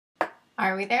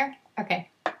Are we there?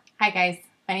 Okay. Hi guys,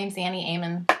 my name's Annie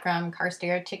Amon from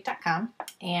carstereochick.com,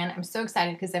 and I'm so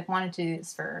excited because I've wanted to do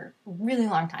this for a really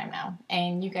long time now,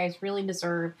 and you guys really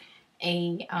deserve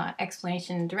a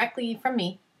explanation directly from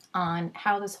me on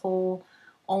how this whole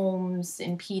ohms,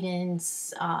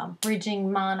 impedance,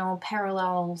 bridging, mono,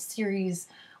 parallel, series,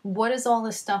 what does all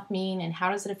this stuff mean and how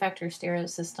does it affect your stereo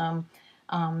system?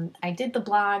 I did the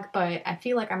blog, but I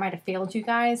feel like I might have failed you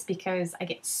guys because I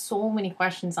get so many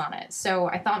questions on it. So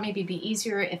I thought maybe it'd be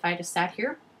easier if I just sat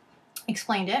here,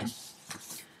 explained it,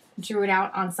 drew it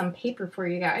out on some paper for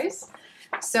you guys.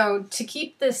 So to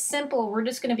keep this simple, we're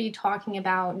just going to be talking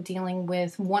about dealing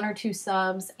with one or two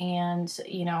subs and,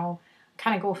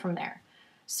 kind of go from there.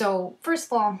 So first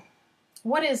of all,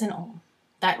 what is an ohm?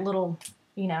 That little,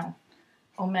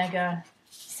 omega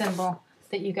symbol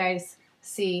that you guys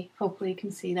see. Hopefully you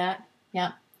can see that.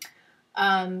 Yeah.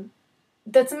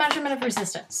 That's a measurement of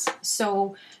resistance.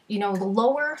 So, the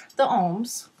lower the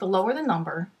ohms, the lower the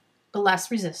number, the less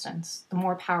resistance, the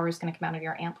more power is going to come out of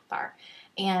your amplifier.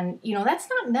 And, that's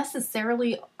not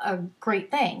necessarily a great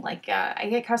thing. Like, I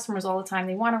get customers all the time,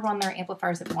 they want to run their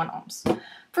amplifiers at 1 ohms.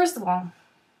 First of all,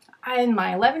 in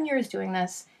my 11 years doing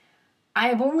this, I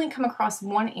have only come across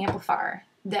one amplifier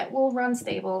that will run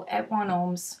stable at 1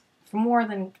 ohms for more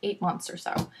than 8 months or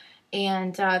so.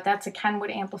 And that's a Kenwood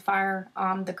amplifier.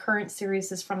 The current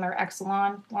series is from their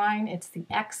Exelon line. It's the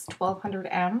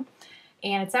X1200M.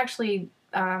 And it's actually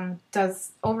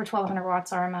does over 1200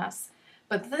 watts RMS.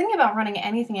 But the thing about running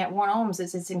anything at 1 ohms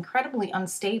is it's incredibly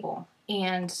unstable.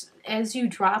 And as you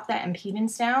drop that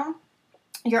impedance down,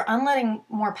 you're unletting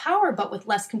more power, but with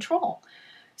less control.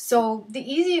 So the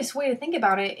easiest way to think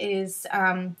about it is,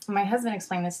 my husband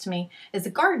explained this to me, is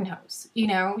a garden hose.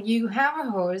 You have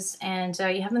a hose and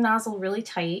you have the nozzle really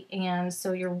tight, and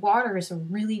so your water is a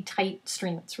really tight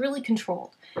stream. It's really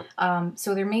controlled.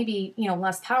 So there may be,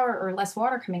 less power or less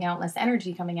water coming out, less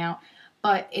energy coming out,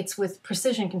 but it's with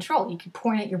precision control. You can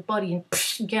point at your buddy and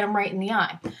get him right in the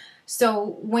eye.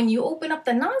 So when you open up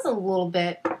the nozzle a little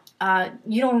bit,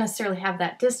 you don't necessarily have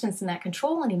that distance and that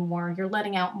control anymore. You're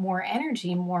letting out more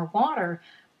energy, more water,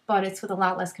 but it's with a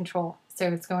lot less control. So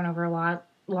it's going over a lot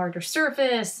larger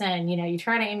surface, and you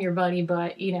try to aim your buddy,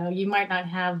 but you might not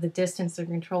have the distance or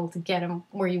control to get him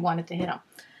where you want it to hit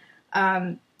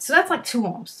him. So that's like 2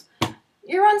 ohms.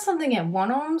 You run something at 1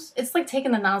 ohms, it's like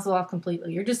taking the nozzle off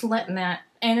completely. You're just letting that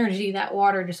energy, that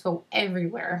water just go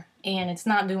everywhere, and it's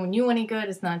not doing you any good.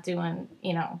 It's not doing,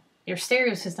 your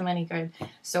stereo system any good.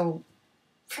 So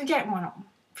forget 1 ohm.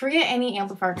 Forget any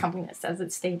amplifier company that says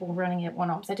it's stable running at 1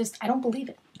 ohms. I don't believe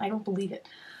it. I don't believe it.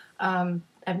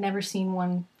 I've never seen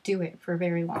one do it for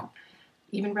very long.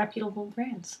 Even reputable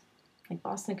brands like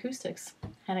Boston Acoustics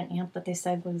had an amp that they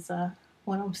said was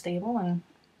 1 ohm stable, and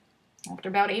after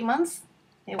about 8 months,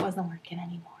 it wasn't working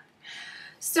anymore.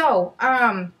 So,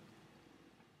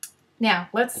 now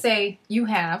let's say you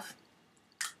have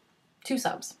 2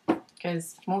 subs,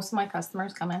 because most of my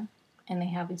customers come in and they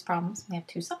have these problems. They have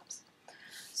 2 subs.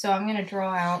 So I'm going to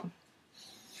draw out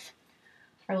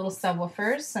our little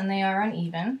subwoofers, and they are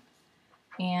uneven,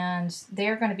 and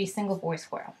they're going to be single voice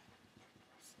coil.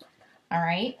 All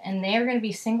right, and they're going to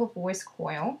be single voice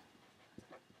coil,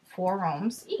 4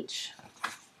 ohms each.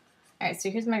 All right,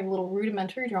 so here's my little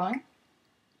rudimentary drawing.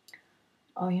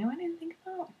 Oh, I didn't think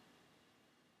about?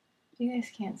 You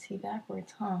guys can't see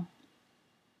backwards, huh?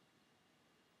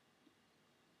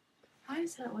 Why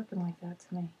is that looking like that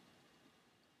to me?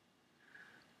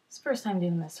 It's the first time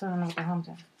doing this, so I don't know what the hell I'm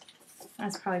doing.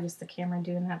 That's probably just the camera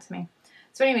doing that to me.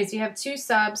 So anyways, you have 2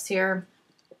 subs here,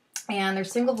 and they're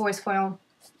single voice coil,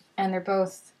 and they're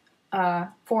both 4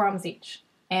 ohms each.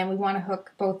 And we want to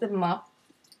hook both of them up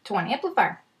to one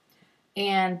amplifier.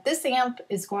 And this amp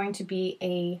is going to be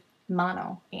a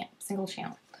mono amp, single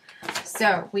channel.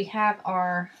 So we have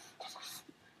our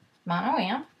mono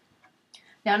amp.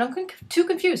 Now don't get too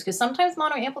confused, because sometimes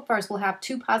mono amplifiers will have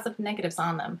 2 positive negatives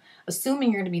on them,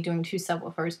 assuming you're going to be doing 2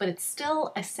 subwoofers, but it's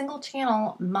still a single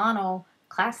channel mono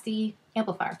Class D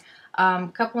amplifier. A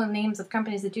couple of names of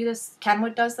companies that do this.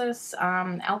 Kenwood does this,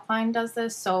 Alpine does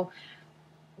this, so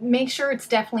make sure it's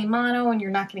definitely mono and you're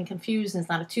not getting confused and it's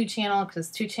not a 2 channel,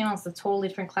 because 2 channels is a totally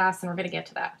different class, and we're going to get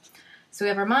to that. So we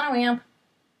have our mono amp,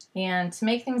 and to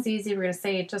make things easy, we're going to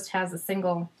say it just has a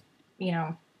single,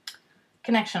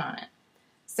 connection on it.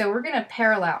 So we're going to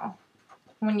parallel.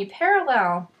 When you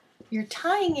parallel, you're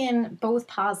tying in both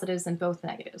positives and both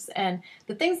negatives. And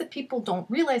the things that people don't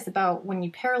realize about when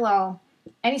you parallel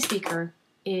any speaker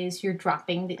is you're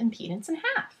dropping the impedance in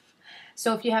half.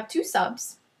 So if you have 2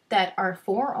 subs that are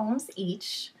 4 ohms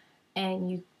each, and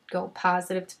you go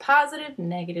positive to positive,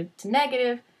 negative to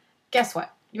negative, guess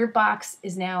what? your box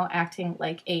is now acting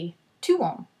like a 2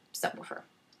 ohm subwoofer,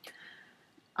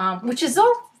 which is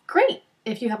all great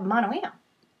if you have a mono amp,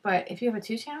 but if you have a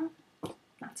 2-channel,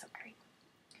 not so great.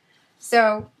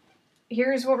 So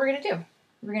here's what we're going to do.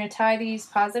 We're going to tie these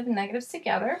positive and negatives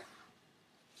together,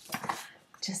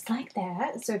 just like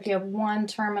that. So if you have one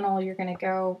terminal, you're going to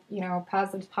go, you know,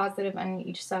 positive to positive on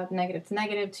each sub, negative to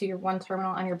negative to your one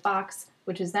terminal on your box,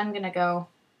 which is then going to go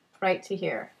right to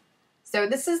here. So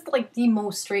this is like the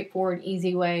most straightforward,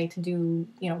 easy way to do,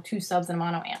 you know, 2 subs in a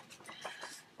mono amp.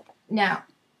 Now,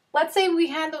 let's say we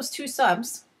had those 2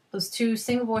 subs, those 2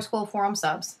 single voice coil 4 ohm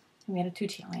subs, and we had a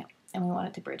 2-channel amp, and we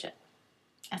wanted to bridge it.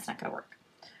 That's not going to work.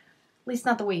 At least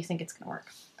not the way you think it's going to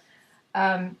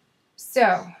work.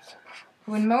 So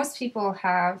when most people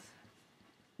have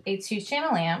a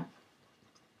 2-channel amp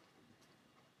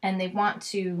and they want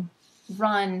to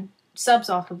run subs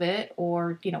off of it,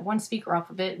 or, you know, one speaker off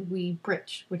of it, we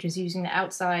bridge, which is using the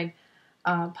outside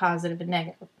positive and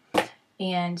negative.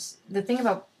 And the thing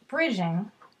about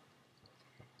bridging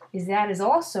is that is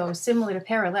also similar to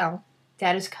parallel.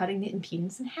 That is cutting the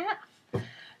impedance in half.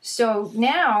 So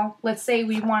now, let's say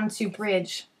we wanted to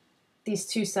bridge these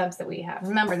 2 subs that we have.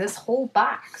 Remember, this whole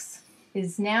box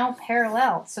is now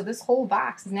parallel. So this whole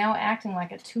box is now acting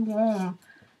like a 2 ohm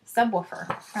subwoofer.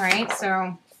 All right,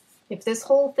 so if this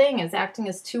whole thing is acting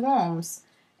as 2 ohms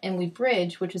and we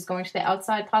bridge, which is going to the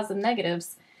outside positive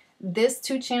negatives, this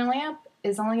 2-channel amp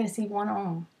is only going to see 1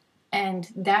 ohm. And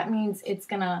that means it's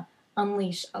going to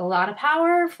unleash a lot of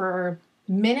power for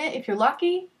a minute if you're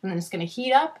lucky, and then it's going to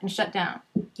heat up and shut down.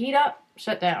 Heat up,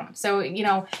 shut down. So, you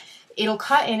know, it'll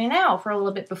cut in and out for a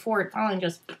little bit before it finally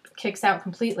just kicks out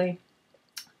completely.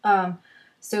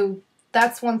 So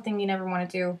that's one thing you never want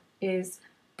to do, is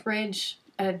bridge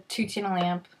a 2-channel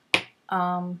amp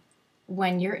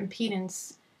when your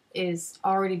impedance is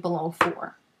already below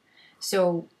 4.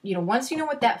 So, you know, once you know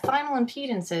what that final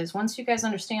impedance is, once you guys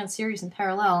understand series and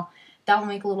parallel, that will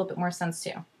make a little bit more sense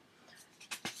too.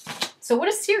 So what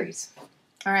is series?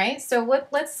 All right, so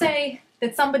let's say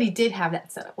that somebody did have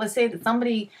that setup. Let's say that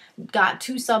somebody got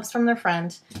 2 subs from their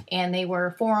friend and they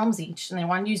were 4 ohms each and they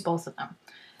wanted to use both of them.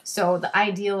 So the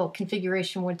ideal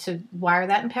configuration would to wire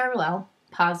that in parallel,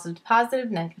 positive to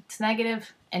positive, negative to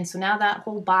negative, and so now that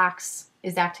whole box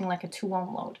is acting like a 2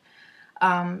 ohm load.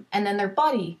 And then their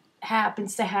buddy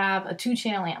happens to have a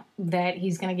 2-channel amp that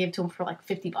he's going to give to him for like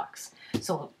 $50.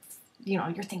 So, you know,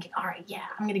 you're thinking, all right, yeah,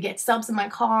 I'm going to get subs in my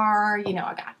car. You know,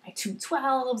 I got my 2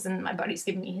 12s and my buddy's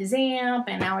giving me his amp,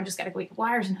 and now I just got to go get the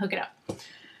wires and hook it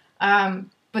up.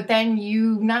 But then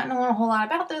you, not knowing a whole lot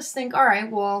about this, think, all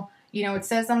right, well, you know, it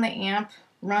says on the amp,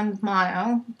 run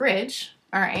mono, bridge.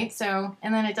 All right, so,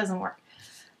 and then it doesn't work.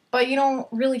 But you don't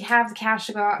really have the cash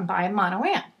to go out and buy a mono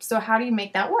amp. So how do you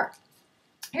make that work?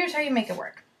 Here's how you make it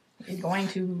work. You're going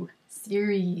to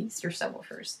series your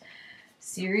subwoofers.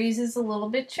 Series is a little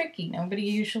bit tricky. Nobody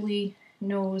usually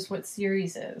knows what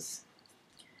series is.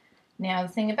 Now, the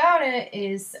thing about it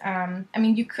is, I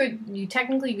mean, you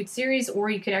technically could series, or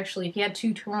you could actually, if you had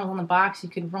 2 terminals on the box, you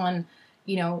could run,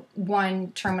 you know,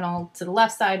 1 terminal to the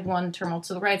left side, 1 terminal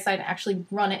to the right side, and actually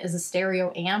run it as a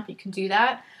stereo amp. You can do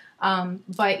that.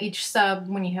 But each sub,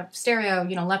 when you have stereo,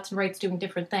 you know, left and right's doing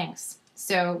different things.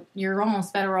 So you're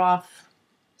almost better off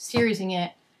seriesing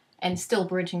it and still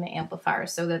bridging the amplifier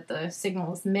so that the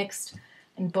signal is mixed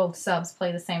and both subs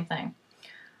play the same thing.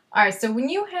 All right, so when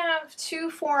you have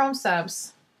 2 4 ohm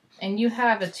subs and you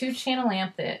have a 2-channel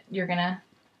amp that you're gonna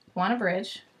want to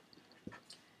bridge,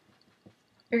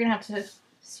 you're gonna have to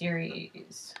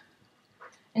series.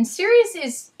 And series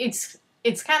is,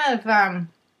 it's kind of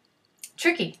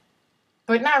tricky,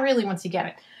 but not really once you get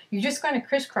it. You're just going to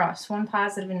crisscross 1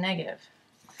 positive and negative.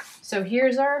 So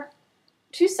here's our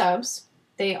 2 subs.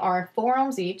 They are 4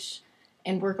 ohms each,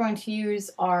 and we're going to use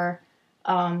our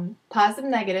positive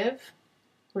and negative.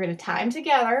 We're going to tie them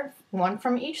together, 1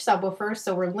 from each subwoofer,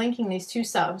 so we're linking these 2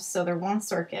 subs, so they're 1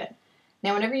 circuit.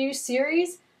 Now, whenever you use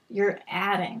series, you're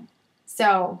adding.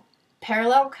 So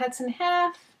parallel cuts in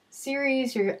half,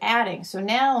 series, you're adding. So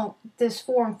now this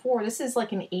 4 and 4, this is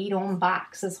like an 8 ohm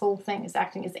box. This whole thing is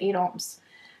acting as 8 ohms.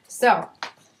 So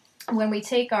when we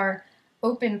take our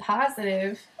open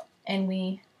positive and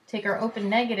we take our open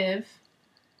negative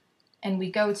and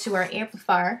we go to our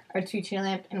amplifier, our 2-channel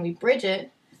amp, and we bridge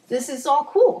it, this is all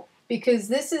cool because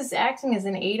this is acting as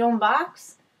an 8 ohm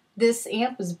box. This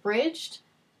amp is bridged,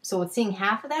 so it's seeing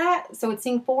half of that, so it's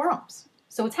seeing 4 ohms.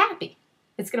 So it's happy.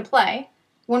 It's going to play.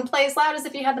 Wouldn't play as loud as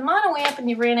if you had the mono amp and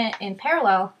you ran it in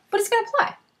parallel, but it's going to play.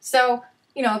 So,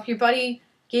 you know, if your buddy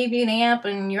gave you an amp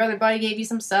and your other buddy gave you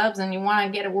some subs and you want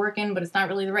to get it working, but it's not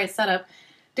really the right setup,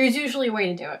 there's usually a way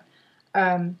to do it.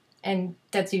 And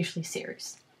that's usually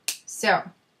series. So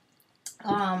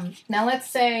now let's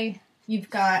say you've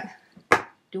got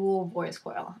dual voice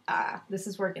coil. This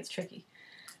is where it gets tricky.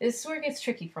 This is where it gets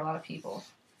tricky for a lot of people.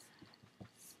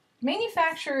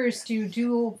 Manufacturers do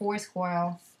dual voice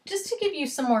coil just to give you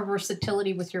some more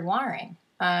versatility with your wiring.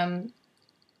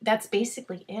 That's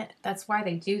basically it. That's why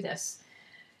they do this.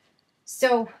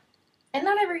 So, and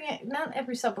not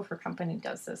every subwoofer company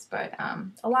does this, but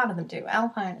a lot of them do.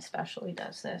 Alpine especially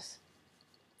does this.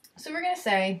 So we're going to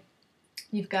say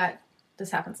you've got, this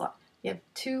happens a lot, you have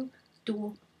 2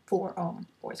 dual 4 ohm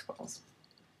voice coils.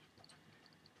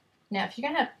 Now, if you're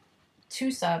going to have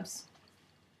 2 subs,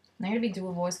 they're going to be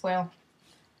dual voice coil,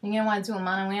 you're going to want to do a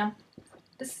mono amp,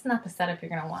 this is not the setup you're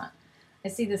going to want. I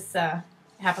see this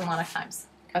happen a lot of times.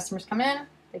 Customers come in,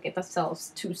 they get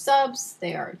themselves 2 subs,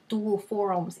 they are dual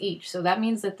 4 ohms each. So that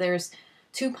means that there's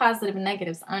 2 positive and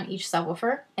negatives on each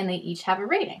subwoofer, and they each have a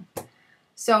rating.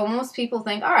 So most people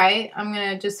think, all right, I'm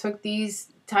going to just hook these,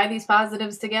 tie these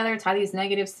positives together, tie these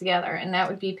negatives together, and that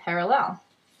would be parallel.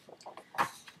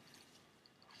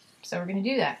 So we're going to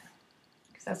do that,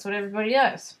 because that's what everybody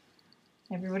does.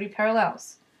 Everybody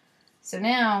parallels. So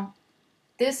now,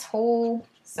 this whole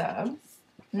sub,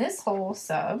 and this whole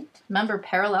sub, remember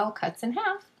parallel cuts in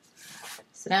half.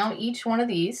 So now each one of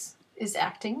these is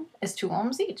acting as 2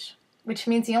 ohms each, which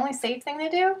means the only safe thing to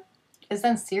do is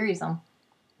then series them.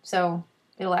 So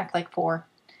it'll act like 4,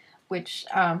 which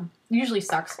usually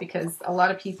sucks because a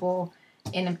lot of people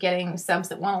end up getting subs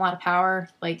that want a lot of power,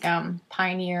 like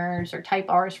Pioneers or Type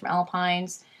Rs from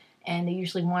Alpines, and they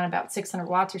usually want about 600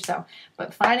 watts or so.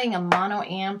 But finding a mono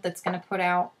amp that's going to put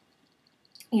out,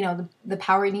 you know, the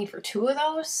power you need for 2 of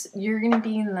those, you're going to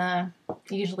be in the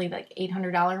usually like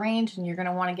 $800 range, and you're going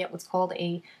to want to get what's called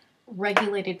a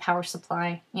regulated power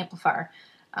supply amplifier.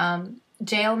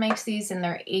 JL makes these in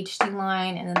their HD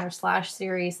line and then their Slash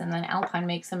series, and then Alpine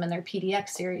makes them in their PDX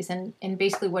series. And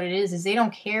basically what it is they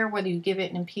don't care whether you give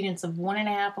it an impedance of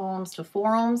 1.5 ohms to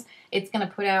 4 ohms. It's going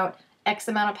to put out X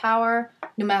amount of power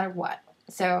no matter what.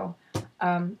 So,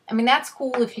 I mean, that's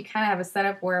cool if you kind of have a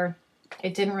setup where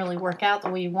it didn't really work out the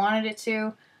way you wanted it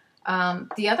to.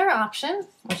 The other option,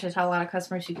 which I tell a lot of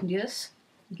customers you can do this,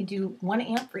 you can do 1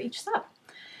 amp for each sub.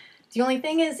 The only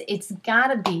thing is it's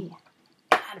gotta be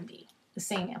the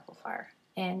same amplifier,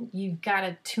 and you've got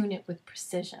to tune it with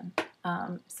precision.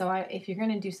 So if you're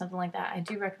going to do something like that, I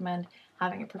do recommend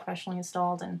having it professionally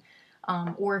installed, and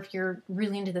or if you're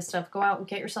really into this stuff, go out and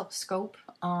get yourself a scope,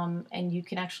 and you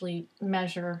can actually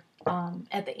measure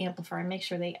at the amplifier and make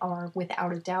sure they are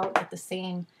without a doubt at the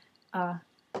same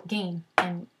gain.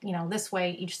 And you know, this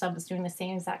way each sub is doing the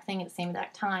same exact thing at the same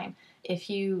exact time. If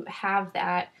you have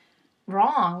that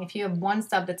wrong, if you have one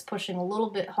sub that's pushing a little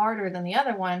bit harder than the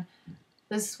other one,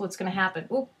 this is what's going to happen.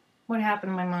 Oop, what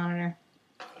happened to my monitor?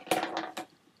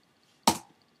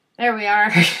 There we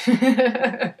are.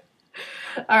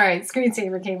 All right,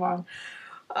 screensaver came on.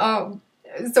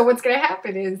 So what's going to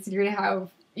happen is you're going to have,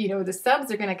 you know, the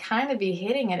subs are going to kind of be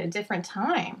hitting at a different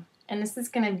time, and this is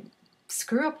going to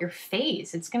screw up your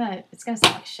phase. It's gonna sound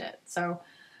like shit. So,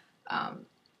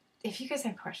 if you guys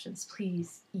have questions,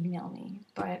 please email me.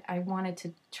 But I wanted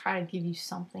to try to give you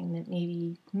something that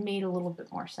maybe made a little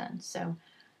bit more sense. So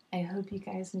I hope you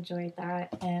guys enjoyed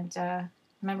that. And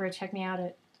remember to check me out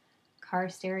at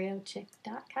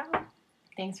carstereochick.com.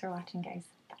 Thanks for watching, guys.